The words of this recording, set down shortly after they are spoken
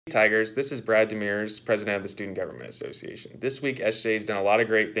Tigers, this is Brad DeMers, president of the Student Government Association. This week, SGA has done a lot of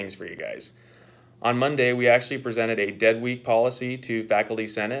great things for you guys. On Monday, we actually presented a dead week policy to Faculty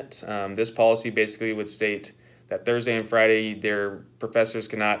Senate. This policy basically would state that Thursday and Friday, their professors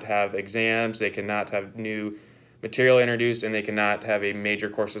cannot have exams, they cannot have new material introduced, and they cannot have a major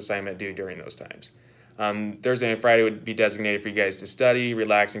course assignment due during those times. Thursday and Friday would be designated for you guys to study,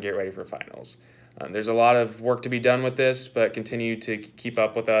 relax, and get ready for finals. There's a lot of work to be done with this, but continue to keep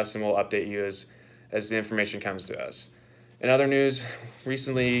up with us, and we'll update you as the information comes to us. In other news,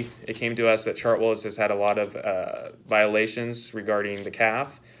 recently it came to us that Chartwell's has had a lot of violations regarding the CAF.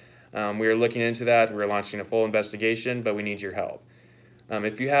 We are looking into that. We're launching a full investigation, but we need your help.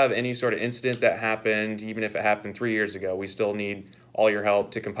 If you have any sort of incident that happened, even if it happened 3 years ago, we still need all your help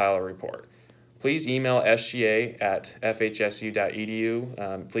to compile a report. Please email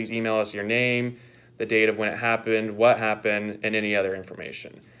sga@fhsu.edu. Please email us your name, the date of when it happened, what happened, and any other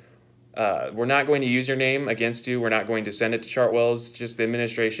information. We're not going to use your name against you. We're not going to send it to Chartwell's. Just the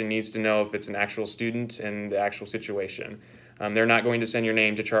administration needs to know if it's an actual student and the actual situation. They're not going to send your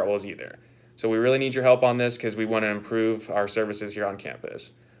name to Chartwell's either. So we really need your help on this because we want to improve our services here on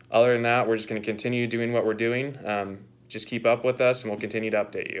campus. Other than that, we're just going to continue doing what we're doing. Just keep up with us and we'll continue to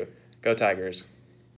update you. Go Tigers.